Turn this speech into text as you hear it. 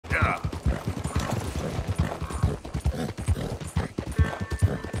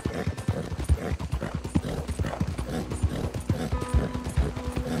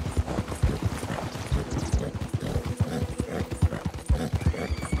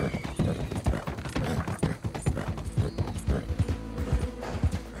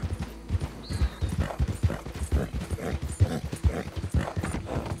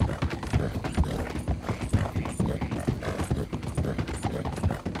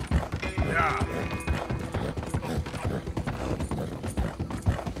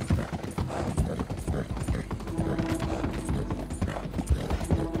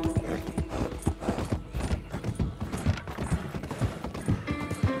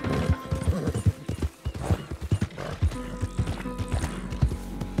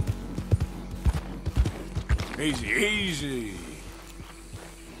Easy, easy.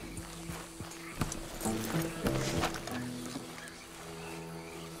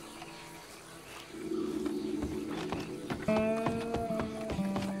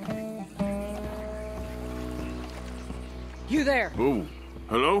 You there? Oh,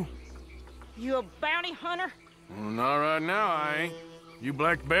 hello? You a bounty hunter? Well, not right now, I ain't. You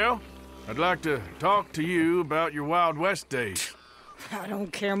Black Belle? I'd like to talk to you about your Wild West days. I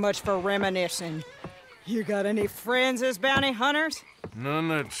don't care much for reminiscing. You got any friends as bounty hunters? None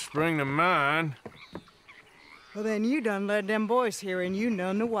that spring to mind. Well, then you done led them boys here and you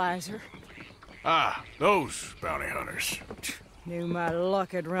none the wiser. Ah, those bounty hunters. Knew my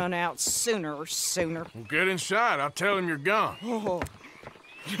luck had run out sooner or sooner. Well, get inside. I'll tell them you're gone. Oh,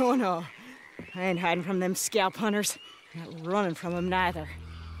 no. I ain't hiding from them scalp hunters. Not running from them neither.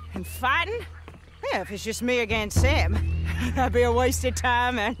 And fighting? Yeah, if it's just me against them, that'd be a waste of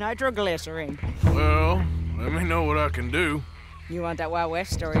time and nitroglycerin. Well, let me know what I can do. You want that Wild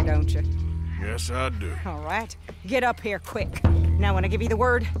West story, don't you? Yes, I do. All right. Get up here quick. Now, when I give you the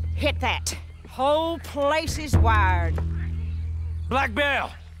word, hit that. Whole place is wired. Black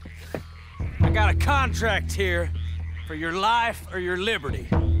Belle, I got a contract here for your life or your liberty.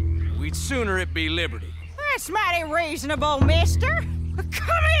 We'd sooner it be liberty. That's mighty reasonable, mister.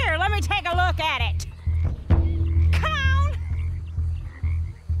 Come here, let me take a look at it. Come on.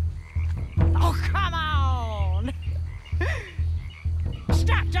 Oh, come on.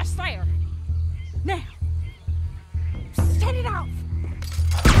 Stop just there. Now, set it off.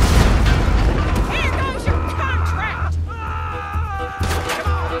 Here goes your contract. Come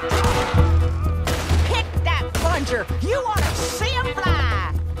on. Hit that plunger. You ought to see him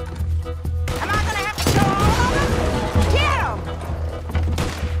fly. Am I gonna have to kill all of them? Get them.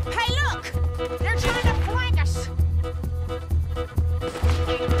 Hey, look. They're trying to flank us.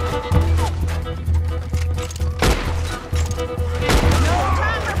 No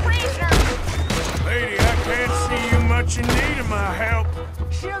time for prisoners. Lady, I can't see you much in need of my help.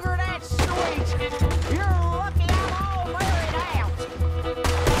 Sugar, that's sweet. You're lucky I'm all married out.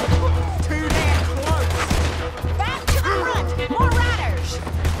 Too damn close. Back to the front. More riders.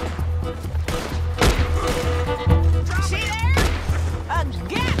 See there? A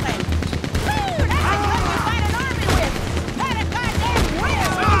Gatling. Woo, that's what you fight an army with. Not a goddamn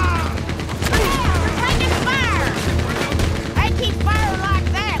will. Yeah, we're taking fire. They keep firing like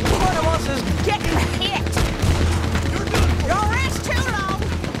that. One of us is getting hit. Don't rest too long.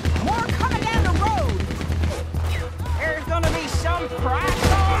 More coming down the road. There's gonna be some price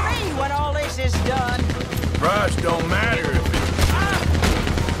on me when all this is done. Price don't matter if it...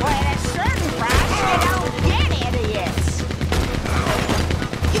 Well, at a certain price, you don't get idiots.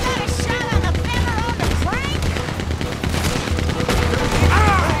 You got a shot on the feather on the crank?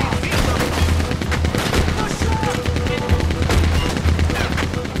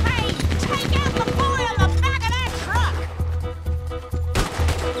 Hey, take out the boy on the back of that truck.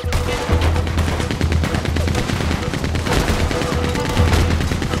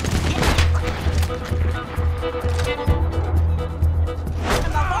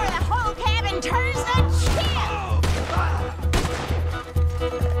 And before the whole cabin turns to chill.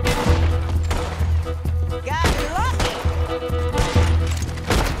 Got lucky.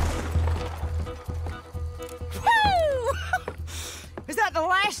 Woo! Is that the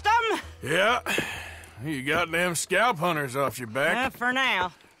last of them? Yeah. You got them scalp hunters off your back. For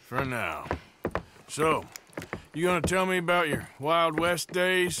now. For now. So, you gonna tell me about your Wild West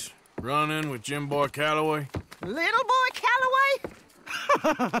days? Running with Jim Boy Calloway? Little boy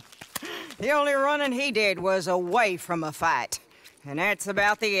Calloway? The only running he did was away from a fight. And that's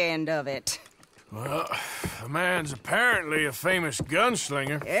about the end of it. Well, the man's apparently a famous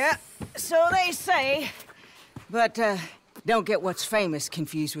gunslinger. Yeah, so they say. But, don't get what's famous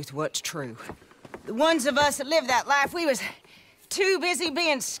confused with what's true. The ones of us that lived that life, we was too busy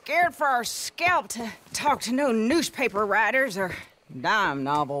being scared for our scalp to talk to no newspaper writers or dime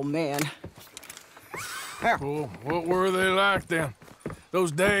novel men. Well, what were they like then?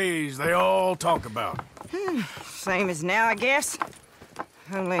 Those days they all talk about. Same as now, I guess.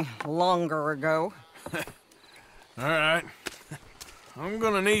 Only longer ago. All right. I'm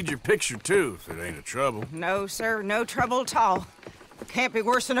gonna need your picture, too, if it ain't a trouble. No, sir, no trouble at all. Can't be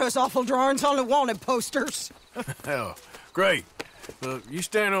worse than those awful drawings on the wanted posters. Hell, great. Well, you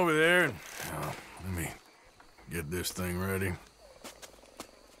stand over there and... let me get this thing ready.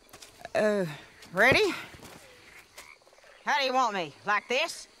 Ready? How do you want me? Like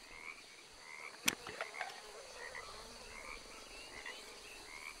this?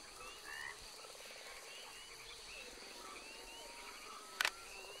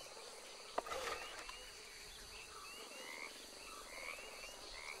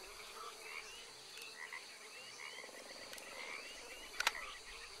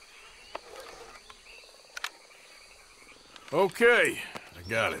 Okay, I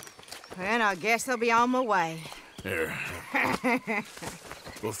got it. Then I guess they'll be on my way. There.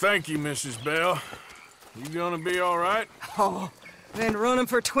 Well, thank you, Mrs. Belle. You gonna be all right? Oh, been running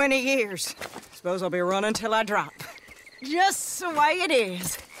for 20 years. Suppose I'll be running till I drop. Just the way it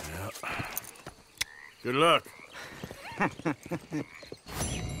is. Yeah. Good luck.